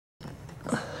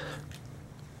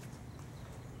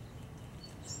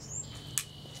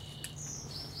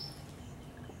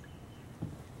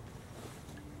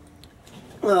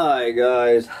Alright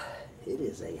guys, it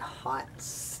is a hot,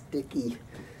 sticky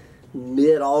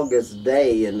mid-August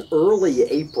day in early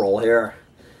April here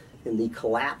in the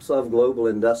collapse of global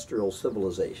industrial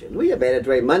civilization. We have made it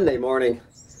to a Monday morning,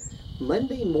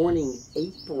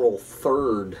 April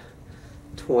 3rd,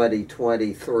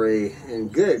 2023,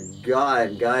 and good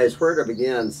God guys, where to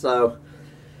begin? So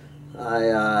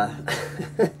I'm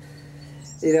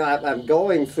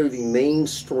going through the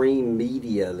mainstream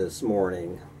media this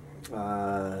morning.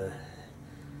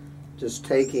 Just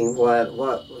taking what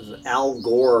was Al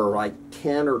Gore like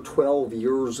 10 or 12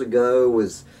 years ago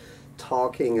was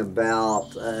talking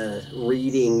about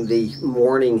reading the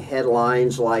morning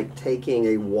headlines like taking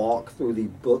a walk through the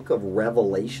book of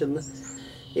Revelation.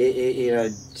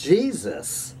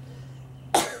 Jesus,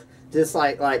 just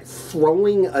like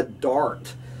throwing a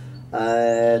dart,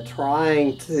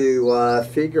 trying to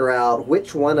figure out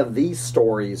which one of these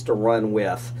stories to run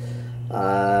with.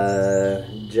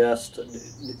 Just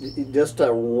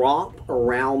a romp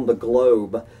around the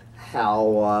globe,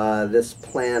 how this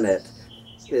planet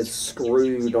is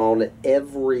screwed on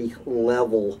every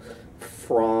level,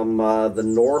 from the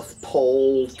North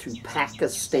Pole to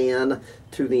Pakistan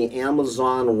to the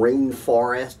Amazon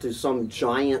rainforest to some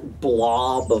giant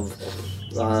blob of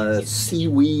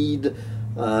seaweed.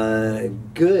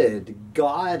 Good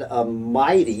God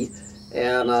Almighty.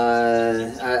 And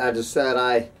I just said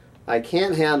I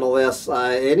can't handle this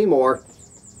anymore.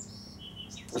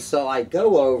 So I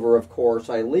go over, of course,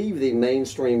 I leave the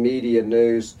mainstream media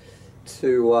news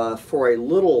to for a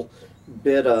little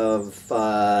bit of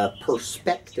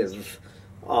perspective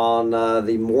on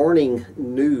the morning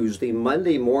news, the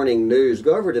Monday morning news.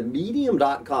 Go over to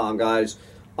medium.com, guys.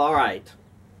 All right,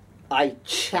 I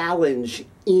challenge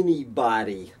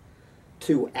anybody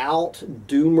to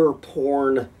out-doomer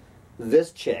porn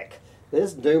this chick.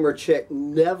 This doomer chick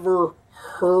never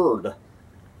heard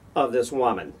of this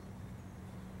woman.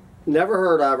 Never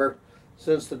heard of her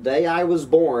since the day I was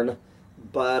born,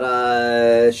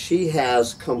 but she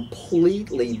has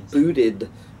completely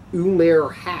booted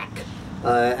Umair Hack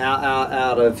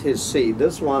out of his seat.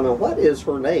 This woman, what is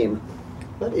her name?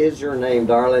 What is your name,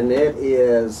 darling? It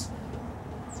is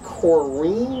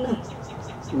Corrine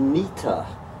Nita.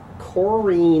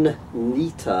 Corrine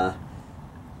Nita.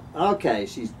 Okay,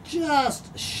 she's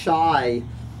just shy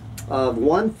of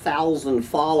 1,000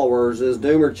 followers, this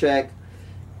doomer chick.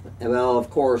 Well, of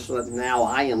course, now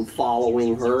I am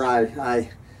following her. I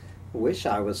wish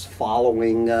I was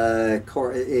following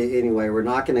anyway, we're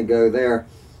not going to go there.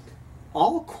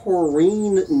 All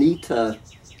Corrine Nita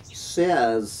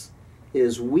says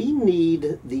is we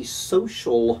need the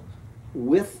social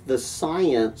with the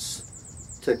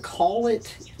science to call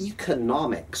it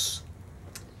economics.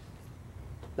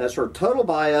 That's her total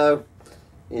bio.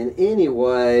 And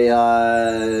anyway,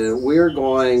 we're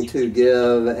going to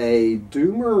give a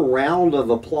doomer round of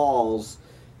applause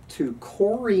to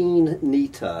Corrine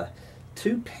Nita,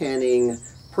 to penning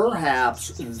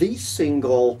perhaps the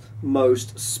single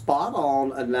most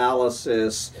spot-on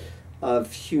analysis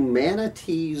of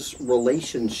humanity's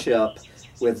relationship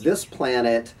with this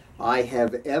planet I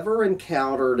have ever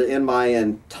encountered in my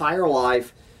entire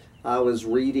life. I was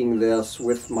reading this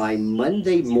with my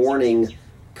Monday morning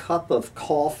cup of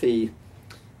coffee,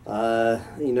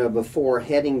 before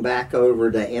heading back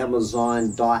over to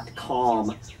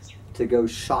Amazon.com to go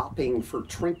shopping for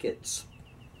trinkets.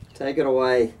 Take it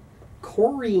away,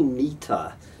 Corrine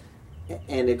Nita,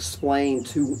 and explain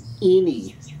to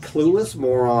any clueless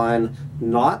moron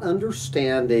not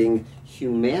understanding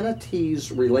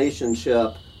humanity's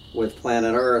relationship with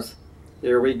planet Earth.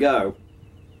 Here we go.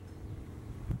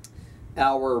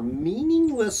 Our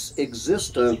meaningless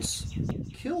existence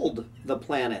killed the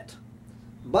planet,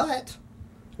 but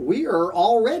we are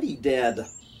already dead.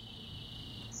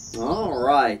 All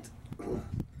right,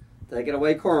 take it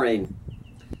away, Corrine.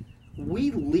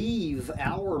 We leave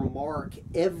our mark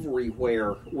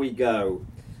everywhere we go,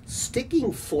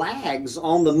 sticking flags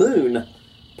on the moon,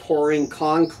 pouring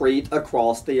concrete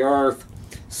across the earth,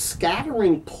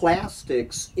 scattering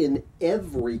plastics in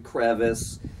every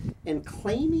crevice, and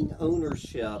claiming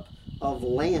ownership of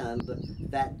land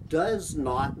that does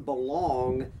not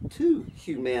belong to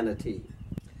humanity.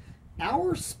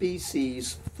 Our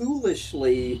species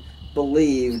foolishly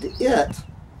believed it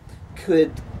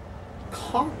could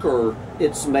conquer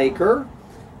its maker,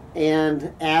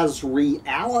 and as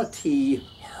reality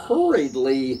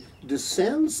hurriedly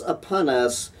descends upon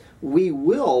us, we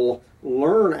will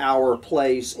learn our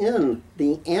place in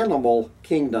the animal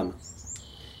kingdom.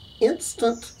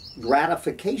 Instant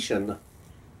gratification,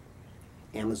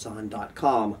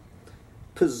 Amazon.com.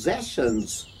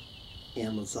 Possessions,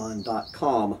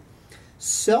 Amazon.com.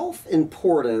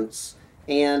 self-importance,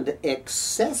 and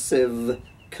excessive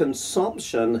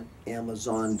consumption,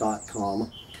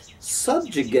 Amazon.com,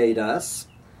 subjugate us,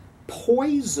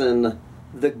 poison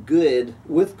the good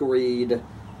with greed,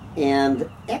 and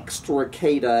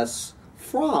extricate us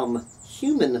from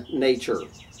human nature.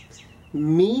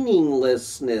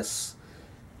 Meaninglessness,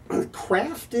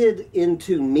 crafted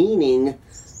into meaning,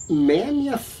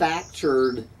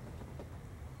 manufactured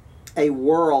a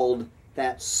world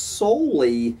that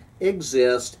solely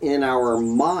exists in our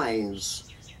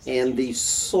minds, and the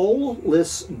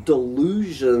soulless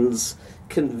delusions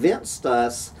convinced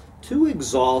us to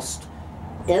exhaust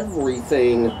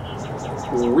everything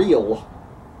real.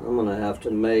 I'm going to have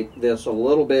to make this a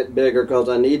little bit bigger because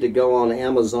I need to go on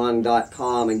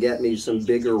Amazon.com and get me some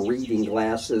bigger reading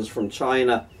glasses from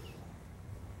China.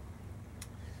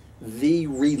 The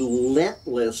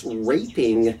relentless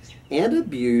raping and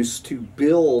abuse to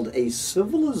build a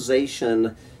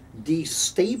civilization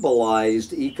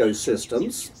destabilized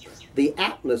ecosystems, the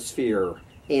atmosphere,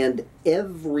 and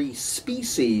every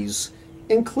species,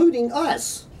 including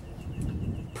us.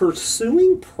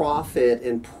 Pursuing profit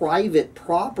and private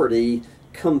property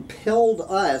compelled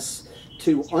us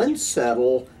to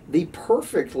unsettle the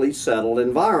perfectly settled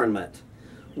environment.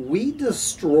 We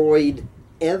destroyed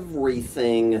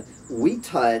everything we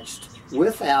touched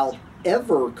without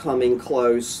ever coming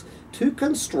close to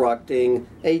constructing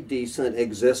a decent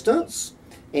existence,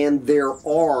 and there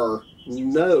are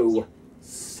no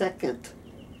second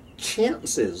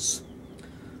chances.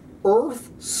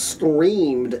 Earth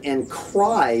screamed and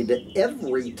cried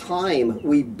every time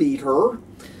we beat her,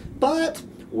 but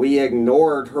we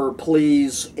ignored her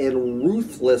pleas and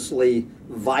ruthlessly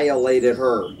violated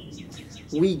her.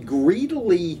 We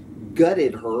greedily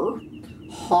gutted her,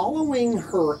 hollowing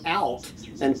her out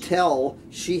until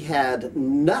she had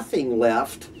nothing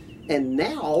left, and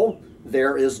now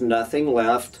there is nothing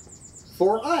left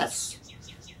for us.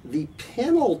 The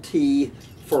penalty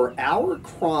for our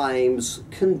crimes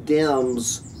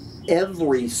condemns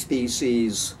every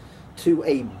species to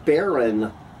a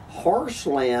barren, harsh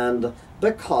land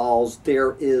because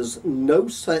there is no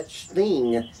such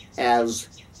thing as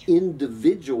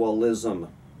individualism.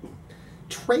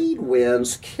 Trade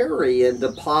winds carry and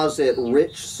deposit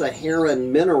rich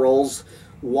Saharan minerals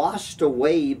washed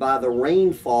away by the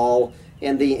rainfall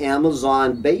in the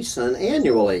Amazon basin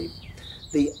annually.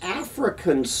 The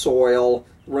African soil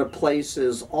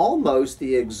replaces almost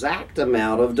the exact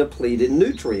amount of depleted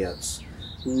nutrients.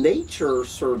 Nature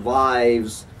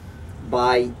survives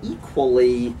by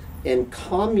equally and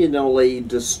communally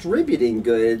distributing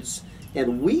goods,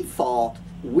 and we thought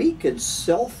we could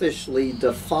selfishly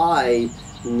defy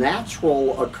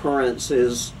natural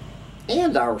occurrences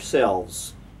and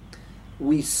ourselves.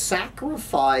 We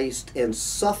sacrificed and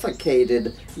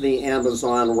suffocated the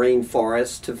Amazon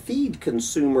rainforest to feed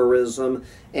consumerism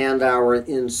and our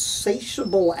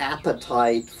insatiable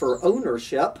appetite for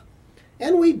ownership,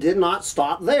 and we did not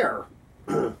stop there.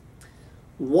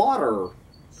 Water,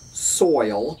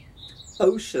 soil,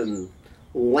 ocean,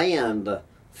 land,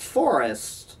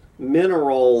 forest,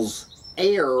 minerals,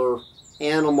 air,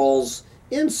 animals,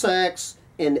 insects,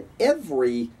 and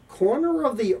every corner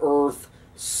of the earth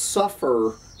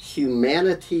suffer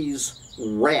humanity's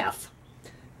wrath.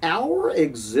 Our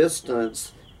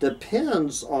existence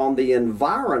depends on the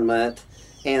environment,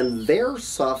 and their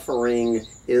suffering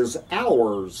is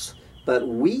ours, but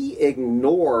we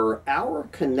ignore our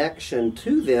connection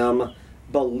to them,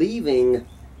 believing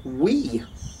we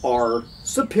are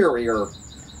superior.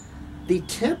 The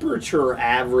temperature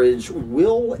average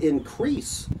will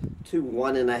increase to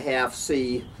 1.5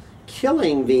 C,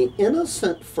 killing the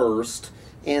innocent first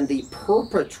and the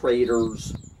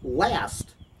perpetrators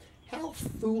last. How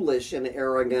foolish and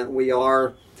arrogant we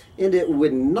are, and it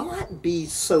would not be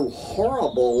so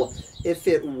horrible if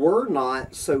it were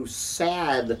not so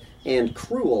sad and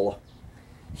cruel.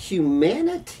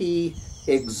 Humanity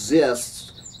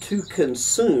exists to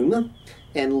consume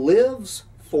and lives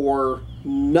for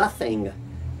nothing,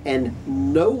 and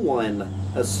no one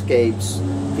escapes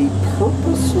the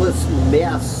purposeless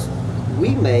mess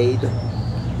we made,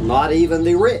 not even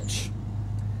the rich.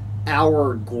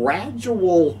 Our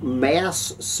gradual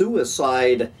mass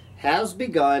suicide has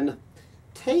begun,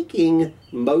 taking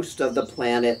most of the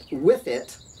planet with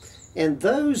it, and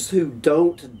those who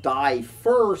don't die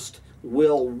first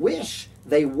will wish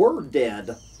they were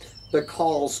dead,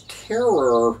 because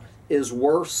terror is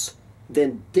worse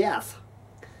than death.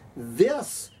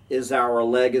 This is our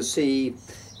legacy,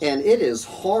 and it is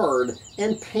hard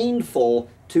and painful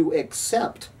to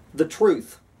accept the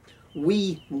truth.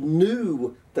 We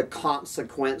knew the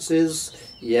consequences,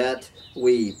 yet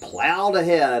we plowed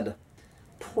ahead.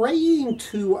 Praying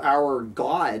to our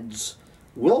gods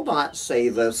will not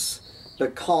save us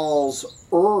because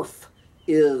Earth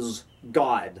is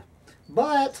God.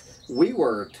 But we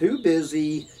were too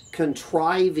busy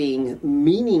contriving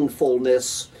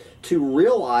meaningfulness to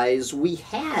realize we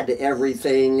had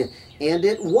everything and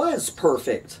it was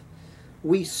perfect.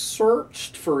 We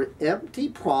searched for empty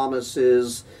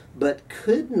promises but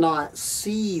could not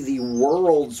see the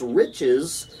world's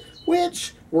riches,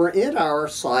 which were in our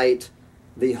sight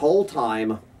the whole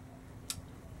time.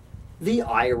 The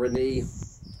irony.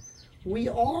 We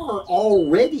are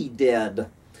already dead,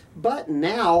 but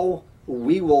now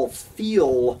we will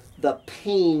feel the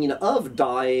pain of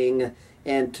dying,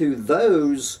 and to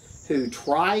those who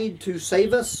tried to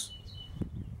save us,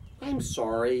 I'm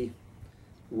sorry.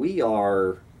 We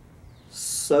are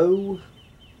so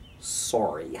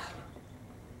sorry.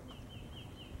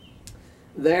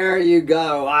 There you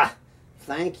go.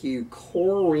 Thank you,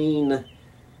 Corrine,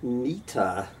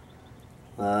 Nita.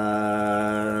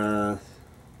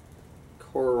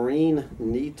 Corrine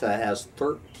Nita has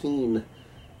 13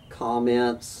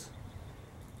 comments.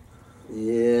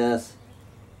 Yes.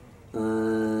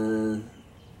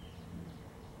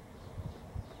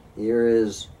 Here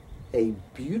is a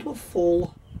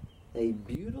beautiful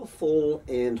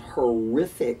and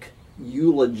horrific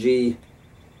eulogy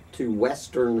to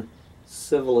Western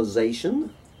civilization.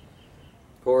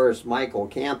 Of course, Michael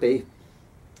Campy.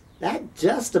 That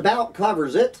just about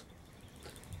covers it.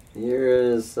 Here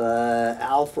is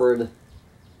Alfred.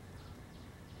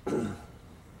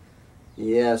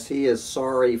 Yes, he is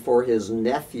sorry for his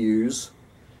nephews.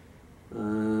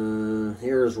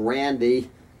 Here's Randy.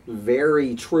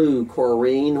 Very true,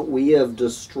 Corrine. We have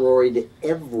destroyed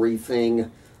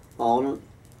everything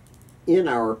in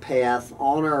our path,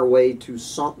 on our way to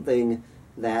something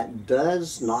that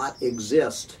does not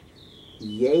exist.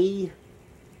 Yay,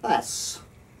 us.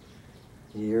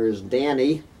 Here's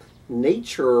Danny.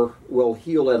 Nature will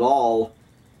heal it all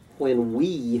when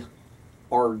we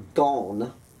are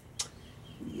gone.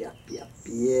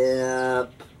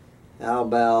 Yep. How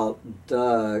about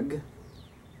Doug?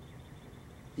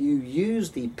 You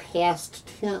use the past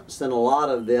tense in a lot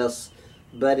of this,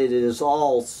 but it is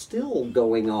all still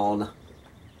going on.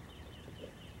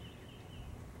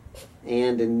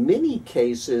 And in many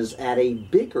cases at a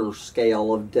bigger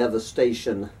scale of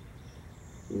devastation.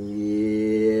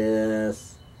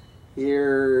 Yes.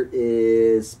 Here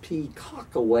is P.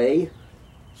 Cockaway.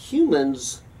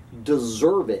 Humans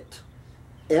deserve it.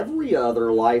 Every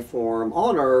other life form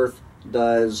on Earth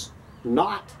does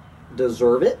not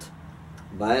deserve it,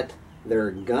 but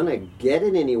they're gonna get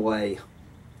it anyway.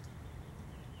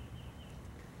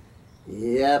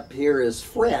 Yep, here is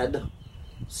Fred.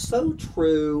 So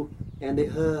true, and the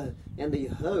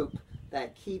hope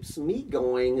that keeps me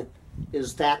going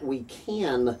is that we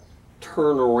can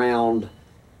turn around.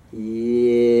 Yes.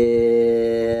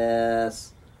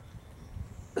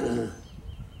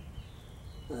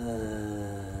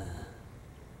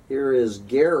 Here is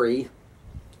Gary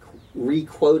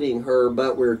re-quoting her,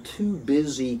 but we're too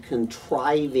busy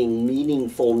contriving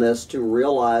meaningfulness to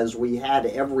realize we had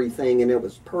everything and it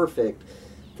was perfect.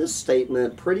 This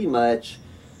statement pretty much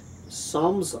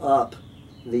sums up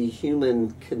the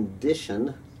human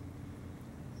condition.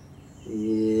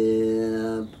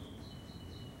 Yeah.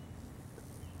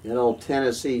 Good old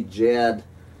Tennessee Jed.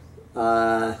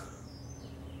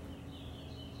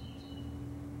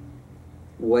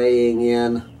 Weighing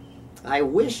in. I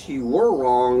wish you were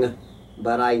wrong,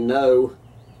 but I know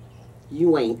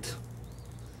you ain't.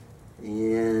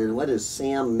 And what does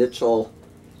Sam Mitchell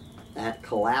at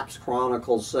Collapse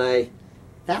Chronicles say?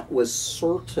 That was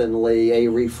certainly a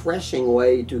refreshing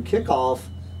way to kick off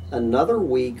another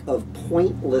week of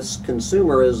pointless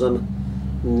consumerism.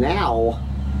 Now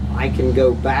I can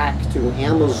go back to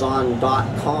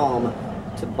Amazon.com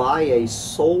to buy a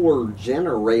solar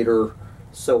generator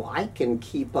so I can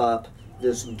keep up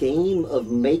this game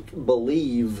of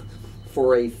make-believe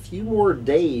for a few more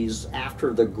days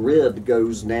after the grid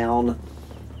goes down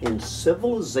and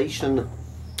civilization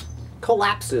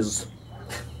collapses.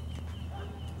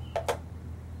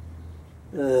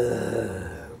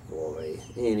 Boy.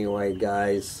 Anyway,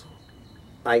 guys,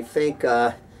 I think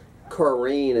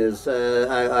Corrine is.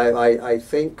 I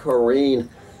think Corrine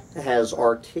has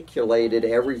articulated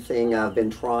everything I've been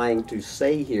trying to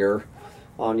say here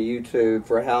on YouTube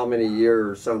for how many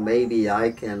years, so maybe I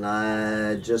can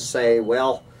just say,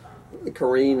 well,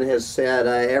 Corrine has said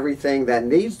everything that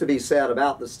needs to be said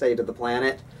about the state of the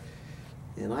planet.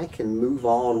 and I can move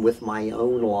on with my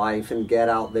own life and get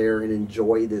out there and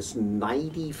enjoy this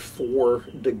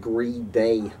 94-degree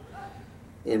day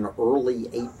in early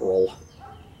April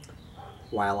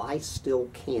while I still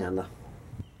can.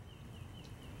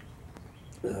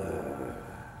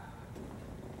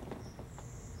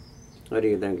 What do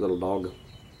you think, little dog?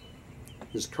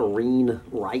 Is Corrine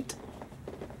right?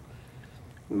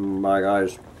 Bye,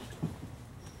 guys.